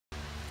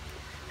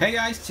Hey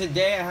guys,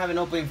 today I have an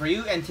opening for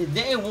you, and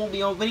today we'll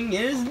be opening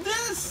is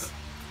this!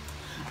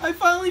 I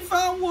finally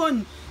found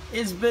one!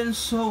 It's been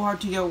so hard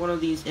to get one of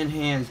these in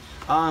hands.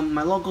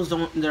 My locals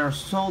they're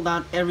sold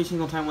out every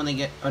single time when they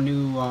get a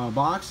new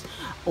box,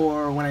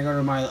 or when I go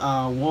to my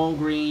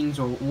Walgreens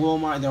or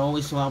Walmart, they're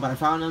always sold out, but I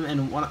found them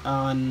in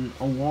on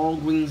a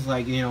Walgreens,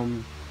 like,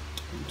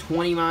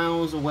 20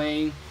 miles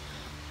away,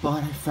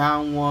 but I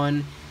found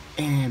one,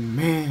 and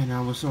man,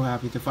 I was so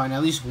happy to find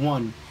at least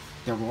one.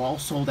 They were all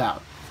sold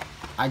out.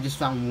 I just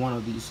found one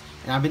of these,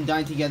 and I've been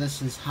dying to get this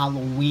since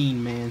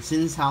Halloween, man.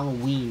 Since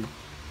Halloween.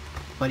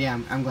 But yeah,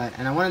 I'm glad.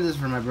 And I wanted this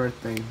for my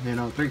birthday. You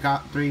know, three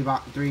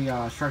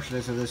structure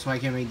discs of this, so I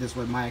can make this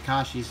with my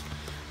Akashis.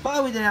 But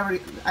I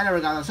never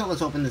got that. So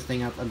let's open this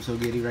thing up. I'm so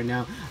giddy right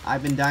now.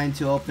 I've been dying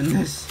to open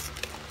this.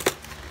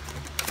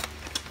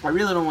 I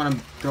really don't want to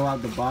throw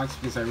out the box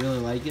because I really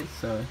like it.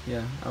 So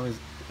yeah, I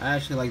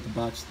actually like the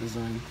box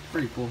design.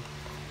 Pretty cool.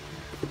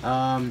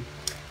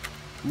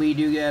 We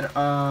do get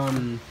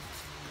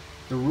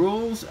the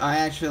rules. I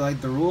actually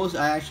like the rules.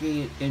 I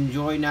actually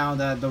enjoy now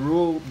that the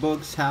rule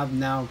books have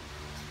now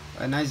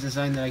a nice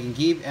design that I can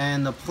keep,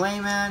 and the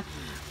playmat,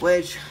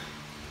 which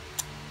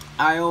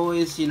I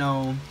always,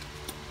 am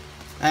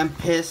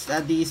pissed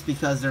at these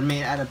because they're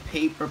made out of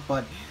paper,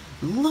 but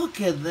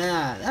look at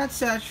that.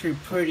 That's actually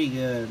pretty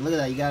good. Look at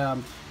that. You got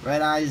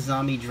Red Eyes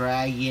Zombie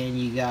Dragon.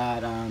 You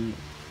got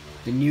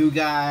the new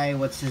guy.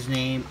 What's his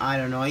name? I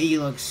don't know. He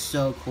looks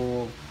so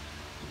cool.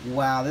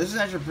 Wow, this is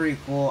actually pretty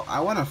cool. I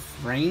want to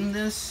frame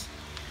this.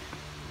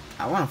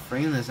 I want to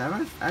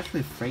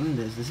actually frame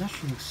this. This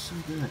actually looks so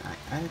good.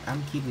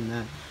 I'm keeping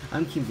that.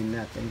 I'm keeping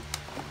that thing.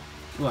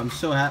 Ooh, I'm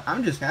so happy.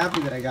 I'm just happy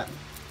that I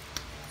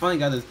finally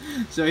got this.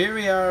 So here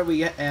we are. We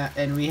get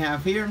and we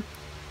have here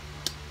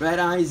Red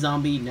Eye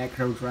Zombie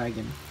Necro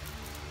Dragon.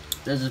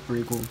 This is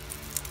pretty cool.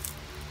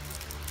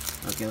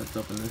 Okay, let's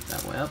open this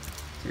that way up. So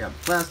we got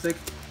plastic.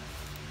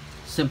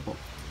 Simple.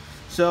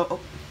 So.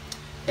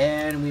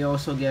 And we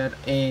also get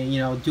a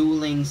Duel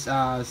Links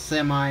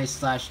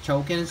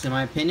semi/tokens, in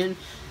my opinion.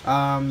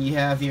 You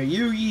have here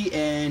Yugi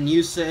and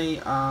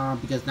Yusei,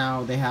 because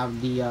now they have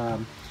the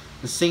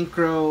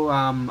synchro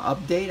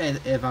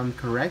update, if I'm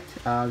correct.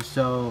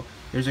 So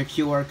there's a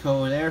QR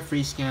code there,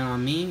 free scan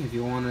on me. If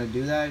you want to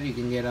do that, you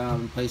can get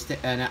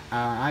PlayStation,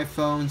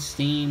 iPhone,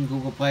 Steam,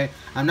 Google Play.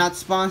 I'm not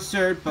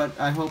sponsored, but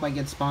I hope I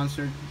get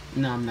sponsored.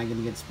 No, I'm not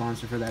gonna get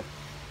sponsored for that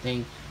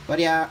thing. But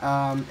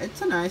yeah,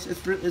 it's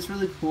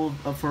really cool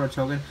for a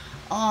token.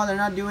 Oh, they're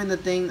not doing the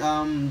thing.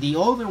 The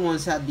older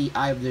ones had the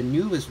Eye of the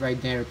Anubis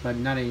right there, but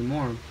not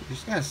anymore, which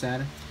is kind of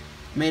sad.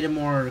 Made it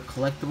more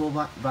collectible,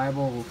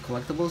 viable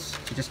collectibles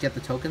to just get the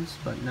tokens,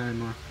 but not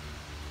anymore.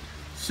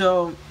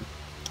 So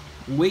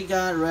we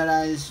got Red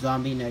Eyes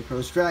Zombie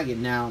Necros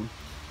Dragon. Now,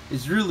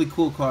 it's really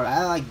cool card.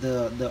 I like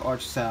the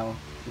art style.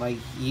 Like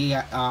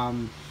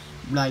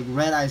like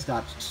Red Eyes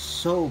got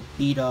so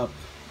beat up,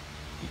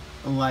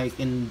 like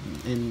in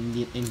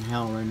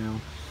hell right now.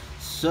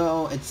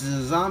 So it's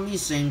a zombie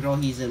synchro.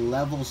 He's at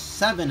level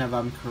 7, if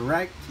I'm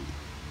correct.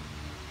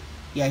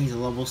 Yeah, he's a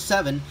level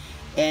 7,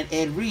 and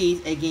it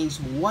reads, it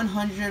gains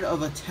 100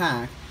 of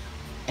attack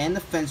and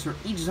defense for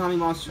each zombie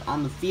monster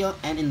on the field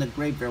and in the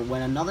graveyard.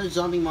 When another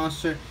zombie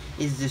monster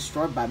is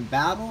destroyed by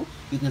battle,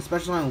 you can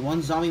specialize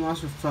one zombie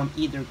monster from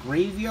either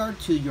graveyard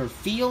to your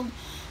field.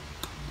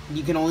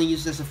 You can only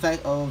use this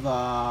effect of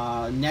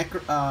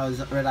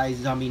Red Eye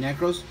Zombie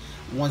Necros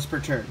once per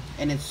turn,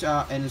 and it's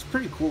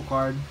pretty cool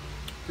card,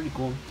 pretty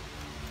cool.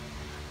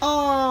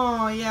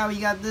 Oh yeah, we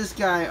got this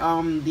guy.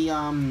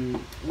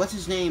 What's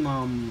his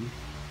name?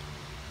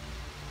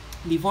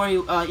 Before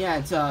you, yeah,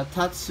 it's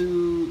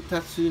Tatsune,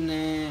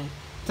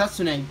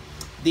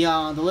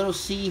 the little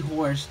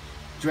seahorse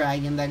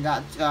dragon that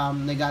got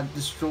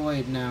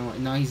destroyed.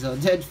 Now he's a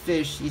dead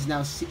fish. He's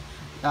now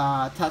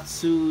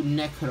Tatsune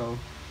Necro.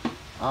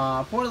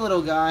 Poor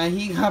little guy,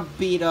 he got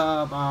beat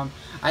up.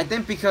 I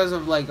think because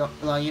of a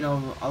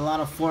lot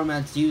of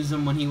formats use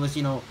him when he was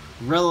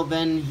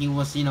relevant. He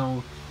was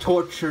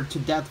tortured to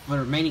death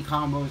for many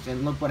combos,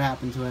 and look what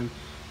happened to him.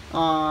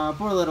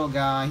 Poor little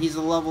guy. He's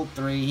a level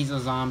 3. He's a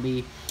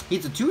zombie.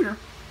 He's a tutor.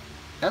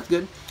 That's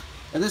good.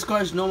 If this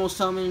card's normal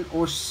summon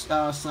or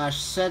slash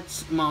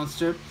sets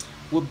monster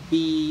would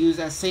be used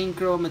as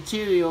synchro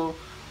material.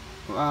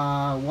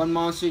 One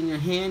monster in your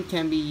hand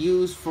can be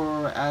used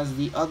as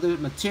the other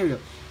material.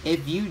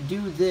 If you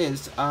do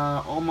this,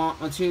 all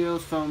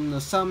materials from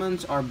the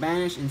summons are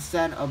banished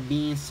instead of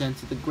being sent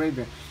to the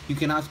graveyard. You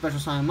cannot special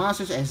summon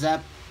monsters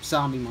except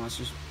zombie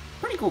monsters.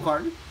 Pretty cool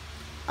card.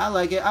 I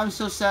like it. I'm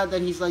so sad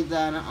that he's like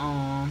that.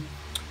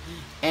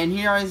 And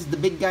here is the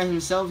big guy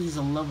himself. He's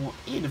a level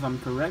 8, if I'm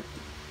correct.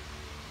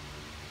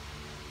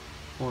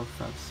 4,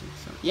 5, 6,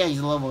 7. Yeah, he's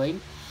a level 8.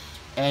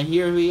 And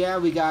here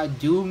we got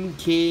Doom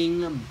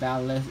King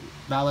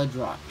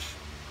Balladrach.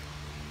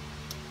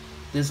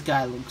 This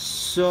guy looks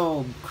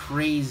so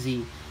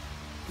crazy.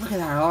 Look at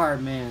that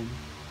art, man.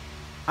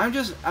 I'm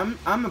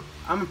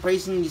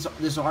appraising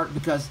this art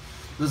because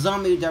the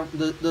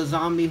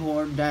zombie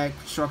horde deck,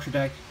 structure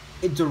deck,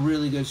 it's a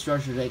really good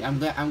structure deck. I'm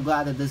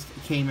glad that this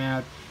came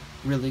out.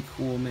 really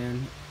cool,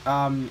 man.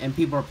 And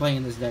people are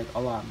playing this deck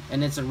a lot,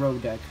 and it's a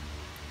rogue deck.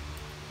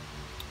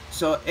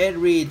 So it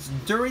reads,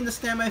 during the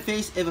standby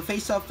phase, if a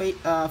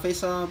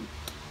face-off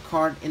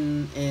card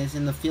is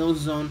in the field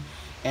zone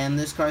and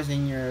this card is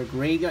in your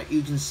graveyard,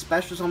 you can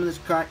special summon this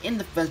card in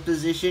defense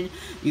position.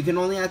 You can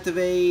only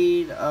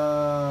activate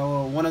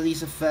one of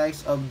these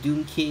effects of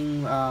Doom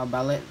King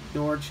Ballet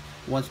Dorch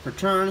once per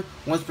turn.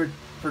 Once per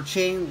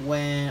chain,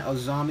 when a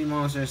zombie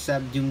monster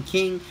except Doom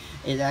King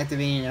is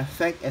activating an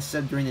effect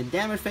except during the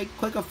damage phase,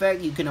 quick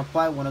effect, you can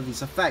apply one of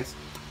these effects.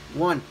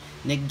 1.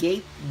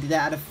 Negate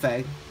that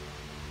effect,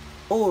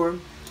 or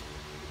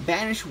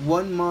banish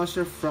one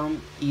monster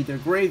from either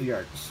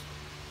graveyards.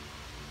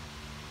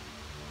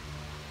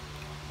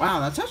 Wow,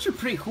 that's actually a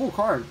pretty cool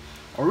card.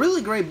 A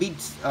really great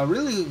beats, a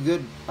really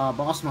good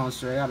boss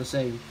monster, I gotta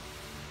say.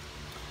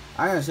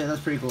 That's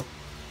pretty cool.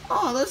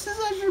 Oh, this is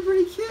actually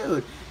pretty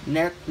cute.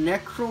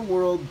 Necro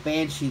World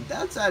Banshee,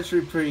 that's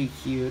actually pretty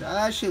cute.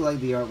 I actually like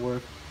the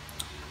artwork.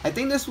 I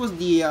think this was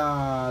the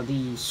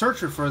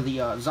searcher for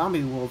the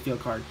Zombie World field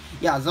card.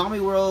 Yeah, Zombie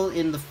World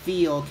in the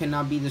field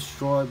cannot be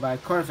destroyed by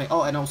card effect.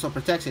 Oh, and also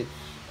protects it.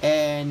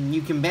 And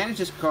you can banish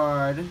this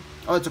card.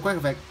 Oh, it's a quick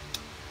effect.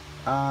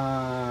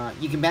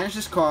 You can banish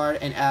this card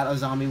and add a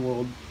Zombie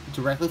World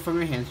directly from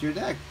your hand to your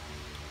deck.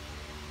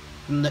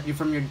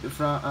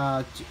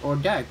 Or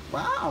deck.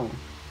 Wow.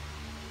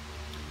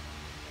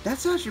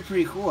 That's actually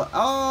pretty cool.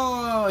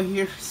 Oh,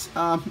 here's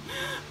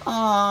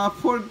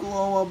poor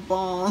Glow Up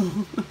Ball.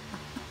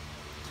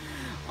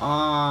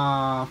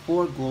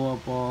 Poor Glow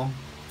Up Ball.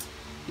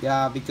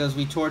 Yeah, because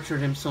we tortured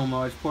him so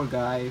much. Poor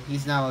guy.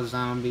 He's now a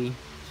zombie.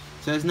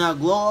 So it's now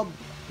Glow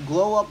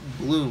Up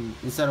Bloom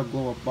instead of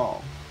Glow Up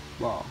Ball.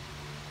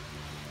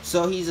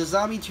 So he's a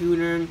zombie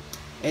tuner.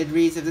 It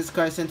reads, if this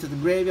card is sent to the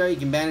graveyard, you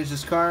can banish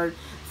this card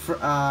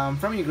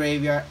from your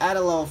graveyard, add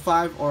a level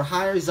 5 or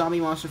higher zombie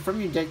monster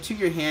from your deck to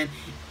your hand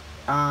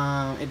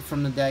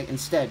from the deck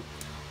instead.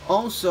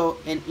 Also,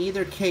 in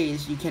either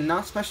case, you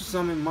cannot special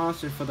summon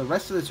monster for the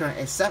rest of the turn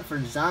except for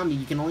zombie.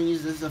 You can only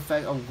use this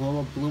effect of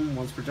Glow Up Bloom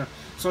once per turn.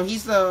 So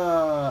he's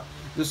the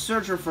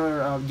searcher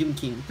for Doom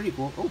King. Pretty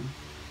cool. Oh,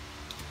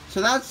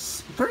 so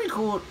that's pretty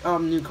cool.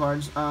 New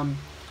cards.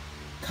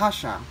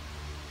 Kasha.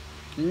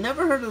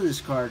 Never heard of this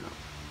card.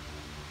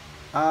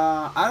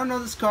 I don't know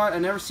this card. I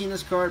never seen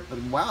this card, but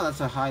wow,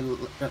 that's a high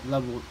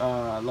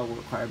level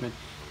requirement.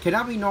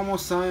 Cannot be normal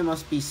summon,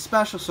 must be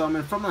special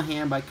summon from the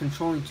hand by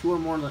controlling 2 or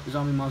more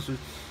zombie monsters.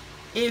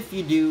 If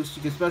you do, so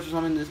you can special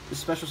summon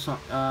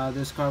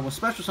this card with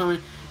special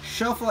summon.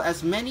 Shuffle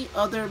as many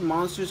other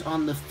monsters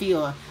on the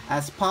field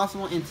as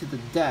possible into the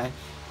deck.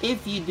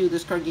 If you do,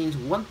 this card gains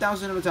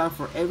 1,000 of attack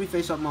for every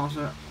face-up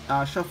monster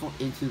shuffled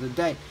into the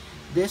deck.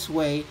 This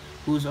way,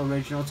 whose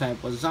original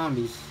type was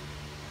zombies.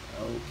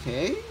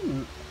 Okay.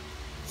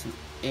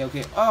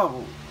 Okay.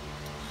 Oh.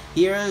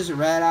 Here's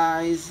Red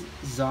Eyes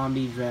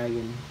Zombie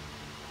Dragon.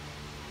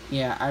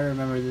 Yeah, I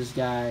remember this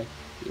guy.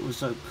 It was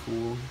so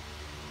cool.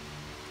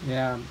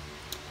 Yeah.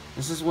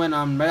 This is when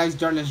Red Eyes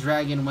Darkness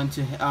Dragon went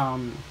to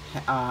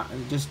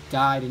just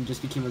died and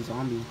just became a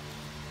zombie.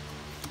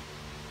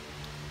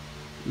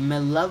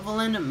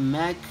 Malevolent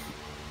Mech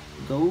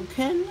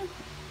Goken?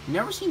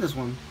 Never seen this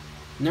one.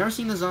 Never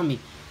seen the zombie.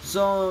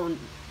 So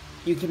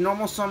you can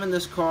normal summon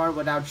this card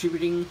without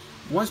tributing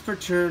once per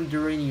turn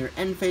during your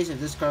end phase. If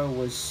this card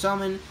was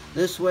summoned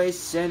this way,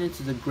 send it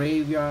to the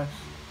graveyard,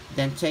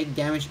 then take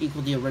damage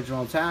equal to the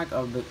original attack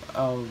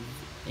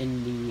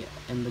in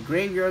the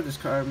graveyard. This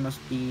card must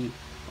be,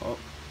 oh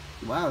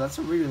wow, that's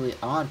a really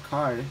odd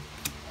card.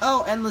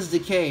 Oh, Endless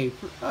Decay.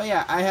 Oh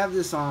yeah, I have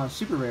this on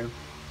super rare.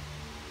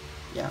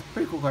 Yeah,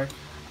 pretty cool card.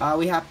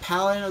 We have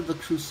Paladin of the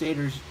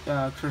Crusaders,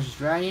 Cursed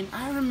Dragon.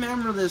 I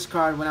remember this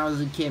card when I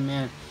was a kid,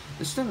 man.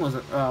 This thing was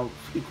a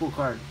pretty cool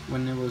card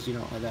when it was, you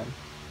know, like that.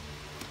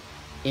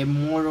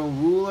 Immortal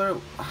Ruler.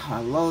 Oh, I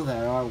love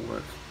that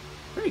artwork.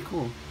 Pretty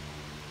cool.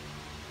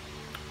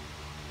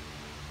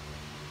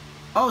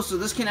 Oh, so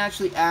this can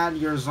actually add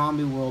your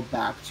Zombie World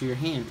back to your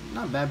hand.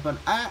 Not bad, but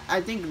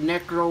I think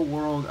Necro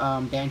World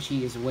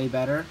Banshee is way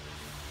better.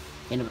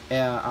 And,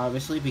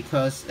 obviously,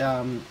 because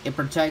it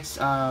protects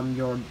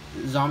your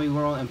Zombie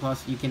World, and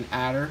plus you can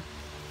add her.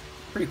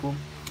 Pretty cool.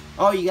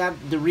 Oh, you got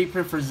the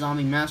reprint for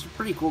Zombie Master.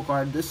 Pretty cool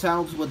card. This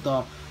helps with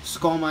the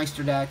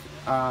Skullmeister deck.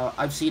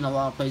 I've seen a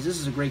lot of plays. This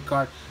is a great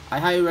card. I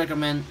highly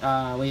recommend,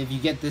 if you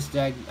get this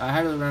deck, I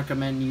highly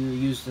recommend you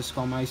use the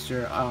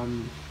Skullmeister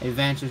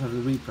advantage of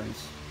the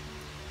reprints.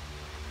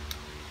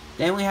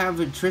 Then we have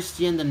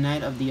Tristian, the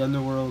Knight of the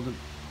Underworld.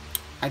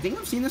 I think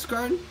I've seen this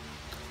card.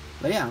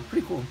 But yeah,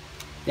 pretty cool.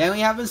 Then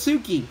we have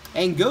Azuki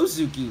and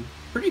Gozuki.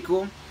 Pretty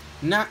cool.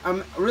 Not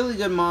really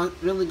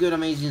good,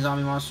 amazing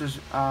zombie monsters.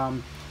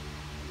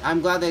 I'm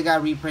glad they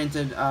got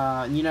reprinted.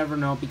 You never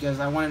know, because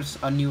I wanted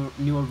a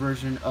newer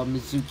version of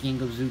Mizuki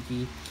and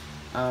Gozuki.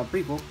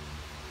 Pretty cool.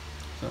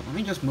 So let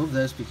me just move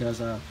this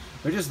because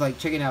we're just like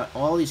checking out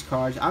all these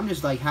cards. I'm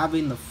just like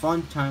having the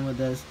fun time with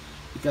this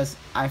because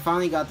I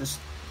finally got this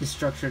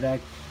structure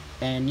deck,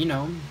 and you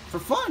know, for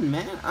fun,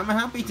 man. I'm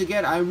happy to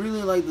get. I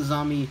really like the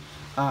zombie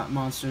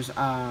monsters.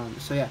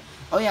 So yeah.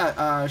 Oh yeah,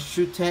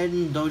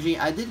 Shuten Doji.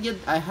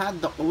 I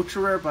had the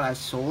ultra rare, but I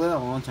sold it a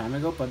long time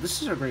ago. But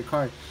this is a great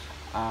card.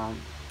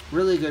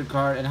 Really good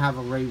card, and have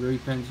a great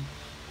reprint.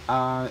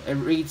 It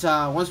reads,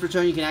 once per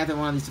turn you can activate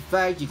one of these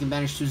effects. You can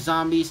banish 2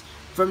 zombies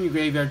from your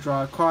graveyard,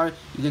 draw a card.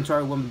 You can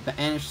target one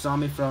banished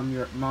zombie from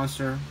your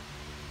monster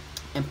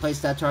and place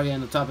that target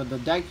on the top of the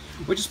deck,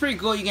 which is pretty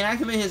cool. You can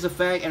activate his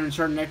effect and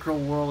return Necro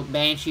World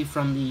Banshee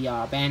from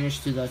the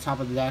banished to the top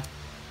of the deck.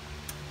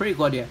 Pretty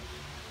cool idea.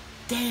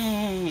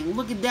 Dang,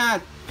 look at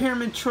that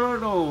Pyramid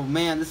Turtle,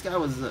 man. This guy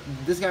was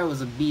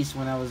a beast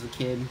when I was a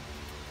kid.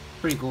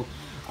 Pretty cool.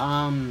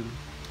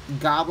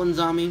 Goblin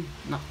Zombie,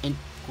 not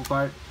cool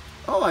card.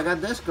 Oh, I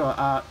got this girl.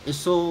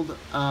 Isolde,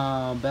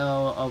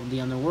 Belle of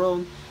the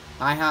Underworld.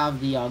 I have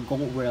the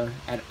gold rare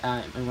at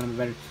in one of the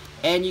better.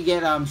 And you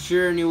get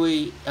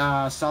Shiranui,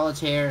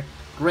 Solitaire,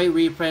 great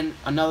reprint,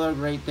 another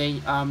great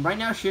thing. Right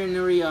now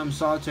Shiranui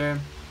Solitaire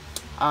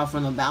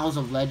from the Battles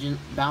of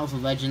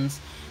Legends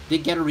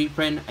did get a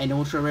reprint, an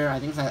ultra rare. I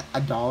think it's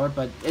 $1,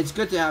 but it's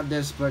good to have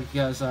this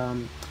because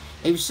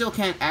if you still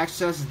can't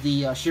access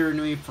the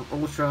Shiranui for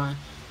ultra,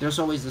 there's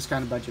always this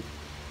kind of budget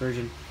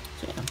version.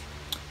 So yeah.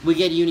 We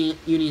get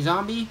Uni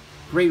Zombie,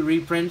 great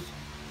reprint.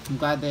 I'm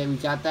glad that we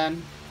got that.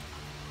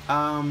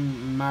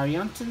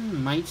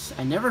 Marionton Mites.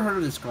 I never heard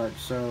of this card,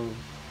 so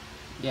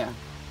yeah.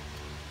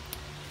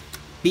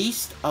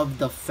 Beast of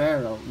the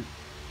Pharaoh.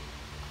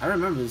 I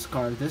remember this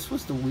card. This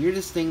was the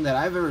weirdest thing that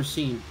I've ever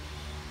seen.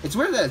 It's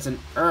weird that it's an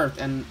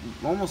earth, and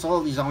almost all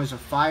of these zombies are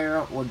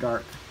fire or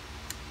dark.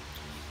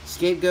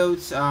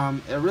 Scapegoats. A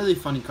really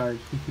funny card.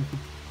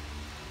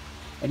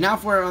 And now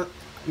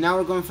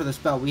we're going for the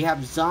spell. We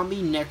have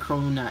Zombie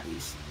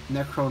Necronize.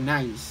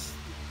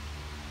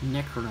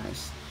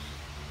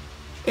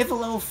 If a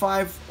level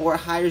 5 or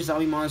higher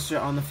zombie monster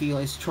on the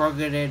field is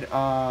targeted,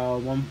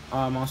 one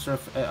monster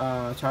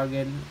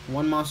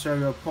of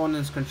your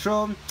opponent's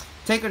control,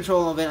 take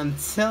control of it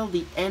until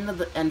the end of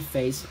the end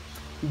phase.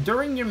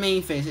 During your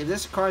main phase, if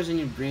this card is in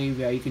your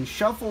graveyard, you can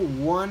shuffle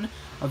one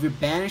of your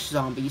banished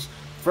zombies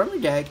from your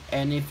deck,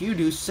 and if you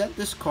do, set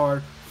this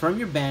card from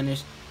your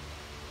banish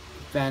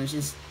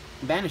it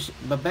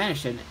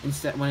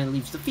instead when it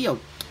leaves the field.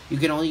 You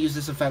can only use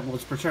this effect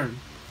once per turn.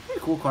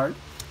 Pretty cool card.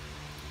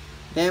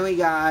 Then we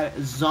got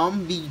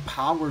Zombie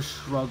Power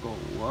Struggle.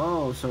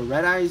 Whoa, so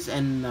Red Eyes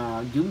and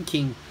Doom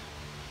King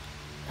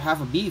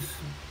have a beef.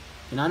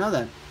 Did not know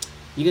that.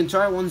 You can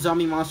target one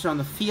zombie monster on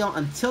the field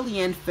until the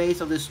end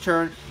phase of this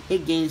turn.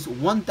 It gains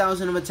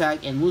 1,000 of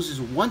attack and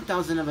loses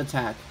 1,000 of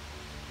attack.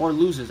 Or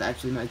loses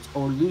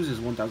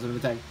 1,000 of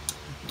attack.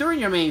 During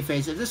your main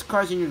phase, if this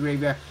card's in your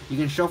graveyard, you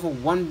can shuffle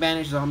one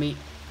banished zombie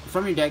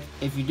from your deck.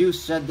 If you do,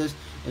 set this.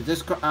 If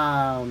this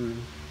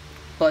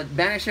but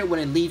banish it when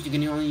it leaves. You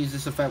can only use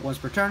this effect once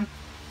per turn.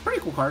 Pretty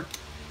cool card.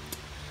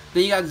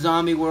 Then you got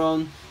Zombie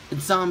World. In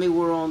Zombie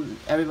World,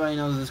 everybody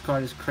knows this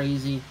card is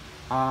crazy.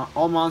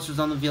 All monsters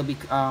on the field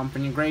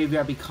from your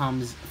graveyard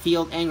becomes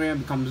field and graveyard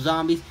becomes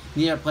zombies.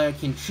 Neither player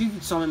can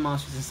tribute summon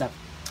monsters except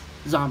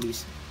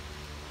zombies.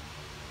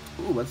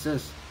 Ooh, what's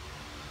this?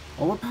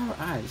 Overpower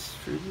Eyes.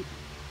 Tribute.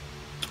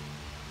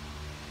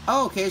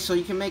 Oh, okay, so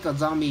you can make a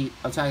zombie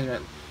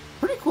attack.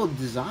 Pretty cool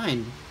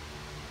design.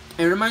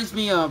 It reminds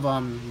me of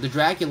the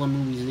Dracula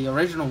movies, the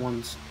original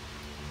ones.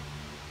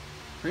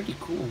 Pretty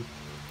cool.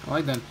 I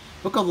like that.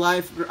 Book of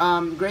Life.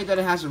 Great that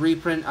it has a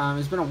reprint.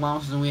 It's been a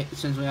while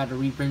since we had to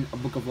reprint a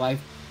Book of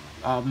Life.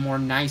 More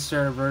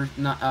nicer version,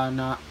 not an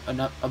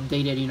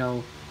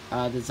updated,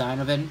 design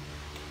of it.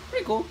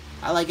 Pretty cool.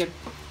 I like it.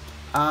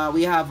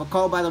 We have a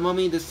Call by the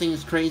Mummy. This thing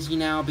is crazy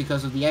now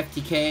because of the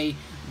FTK.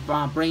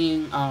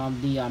 Bringing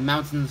the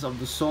Mountains of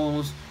the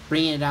Souls,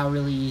 bringing it out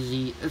really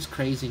easy. It's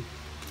crazy.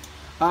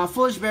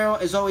 Foolish Barrel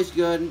is always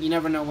good. You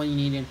never know when you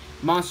need it.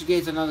 Monster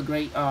Gate's another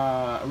great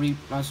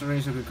Monster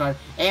Racer card.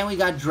 And we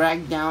got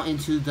Dragged Down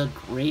into the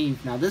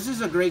Grave. Now this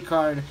is a great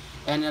card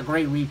and a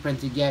great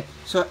reprint to get.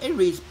 So it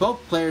reads,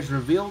 both players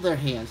reveal their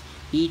hands.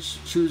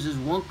 Each chooses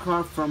one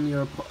card from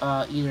your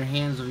either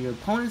hands of your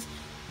opponents.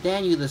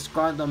 Then you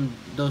discard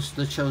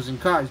the chosen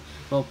cards.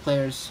 Both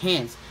players'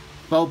 hands.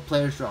 Both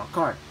players draw a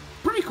card.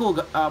 Pretty cool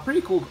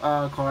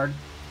card.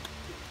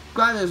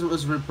 Glad this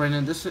was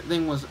reprinted. This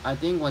thing was, I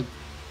think, like,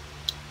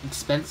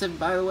 expensive,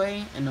 by the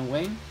way, in a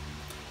way.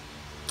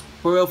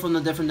 Burial from the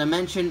Different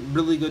Dimension,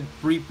 really good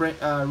reprint.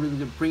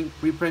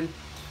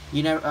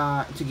 You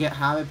never to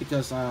have it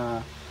because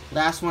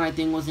last one I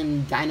think was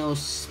in Dino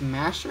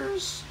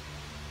Smashers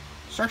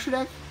structure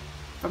deck,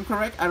 if I'm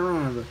correct. I don't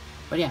remember,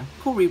 but yeah,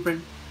 cool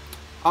reprint.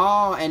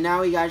 Oh, and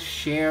now we got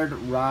Shared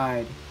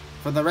Ride.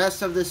 For the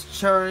rest of this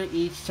turn,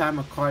 each time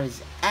a card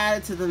is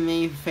added to the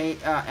main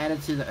phase,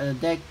 added to the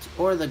deck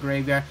or the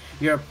graveyard,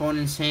 your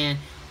opponent's hand,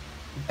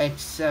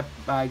 except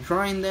by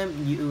drawing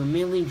them, you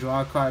immediately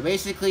draw a card.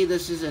 Basically,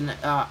 this is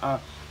a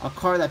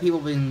card that people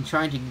have been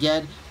trying to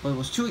get, but it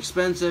was too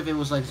expensive. It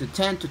was like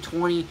 $10 to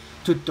 $20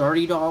 to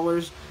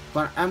 $30.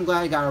 But I'm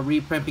glad I got a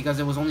reprint because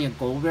it was only a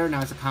gold rare.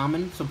 Now it's a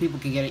common, so people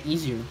can get it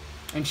easier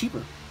and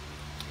cheaper.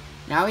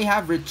 Now we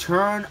have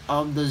Return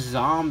of the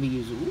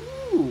Zombies.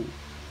 Ooh.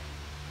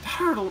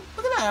 turtle.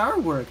 Look at that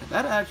artwork.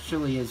 That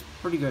actually is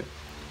pretty good.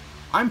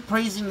 I'm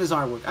praising this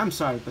artwork. I'm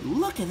sorry, but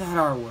look at that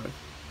artwork.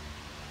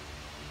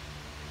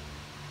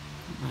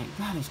 Like,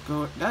 that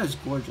is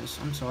gorgeous.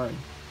 I'm sorry.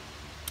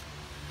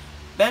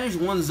 Banish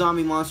one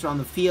zombie monster on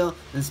the field,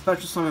 then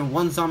special summon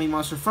one zombie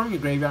monster from your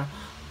graveyard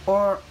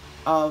or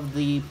of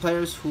the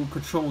players who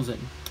controls it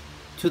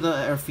to the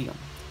airfield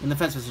in the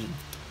defense position.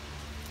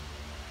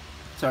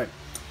 Sorry.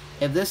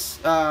 If this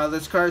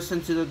card is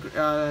sent to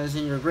the is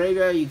in your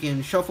graveyard, you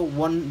can shuffle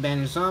one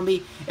banished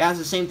zombie. It has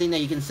the same thing that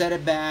you can set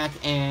it back,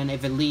 and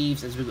if it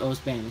leaves, it goes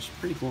banished.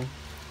 Pretty cool.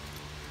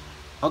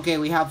 Okay,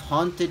 we have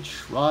Haunted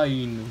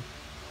Shrine.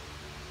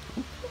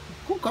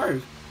 Cool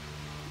card.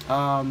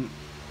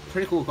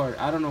 Pretty cool card.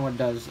 I don't know what it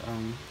does.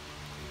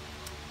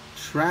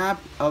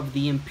 Trap of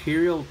the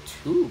Imperial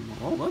Tomb.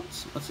 Oh,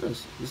 what's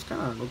this? This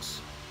kind of looks.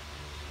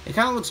 It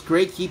kind of looks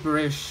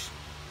Gravekeeper-ish.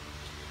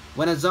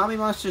 When a zombie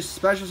monster is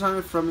special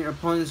summoned from your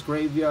opponent's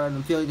graveyard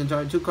and field, you can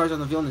target 2 cards on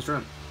the field in this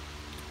room.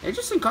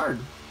 Interesting card.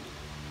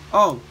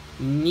 Oh,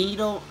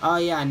 Needle. Oh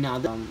yeah, now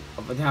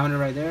up a downer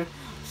right there.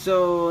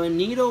 So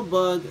Needle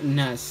Bug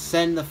Nest.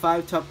 Send the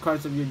 5 top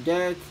cards of your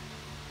deck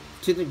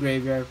to the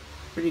graveyard.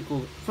 Pretty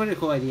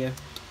cool idea.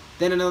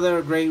 Then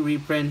another great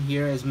reprint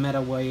here is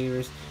Meta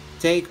Warriors.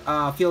 Take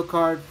a field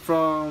card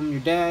from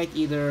your deck,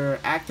 either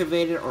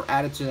activate it or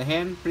add it to the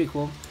hand. Pretty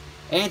cool.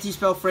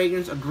 Anti-Spell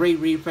Fragrance, a great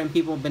reprint.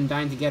 People have been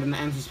dying to get an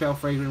Anti-Spell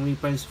Fragrance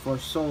reprints for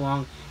so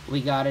long.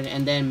 We got it.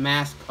 And then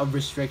Mask of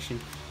Restriction.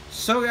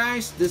 So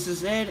guys, this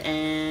is it.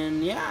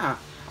 And yeah,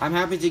 I'm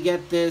happy to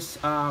get this.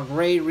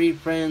 Great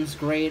reprints,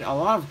 a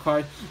lot of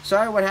cards.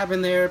 Sorry what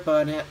happened there,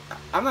 but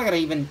I'm not going to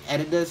even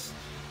edit this.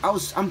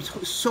 I'm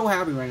so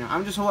happy right now.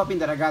 I'm just hoping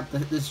that I got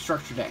this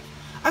structure deck.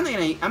 I'm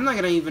not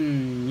gonna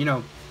even, you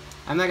know,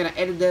 I'm not gonna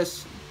edit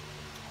this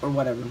or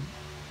whatever.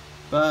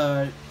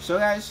 But so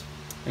guys,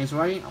 thanks for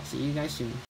watching. I'll see you guys soon.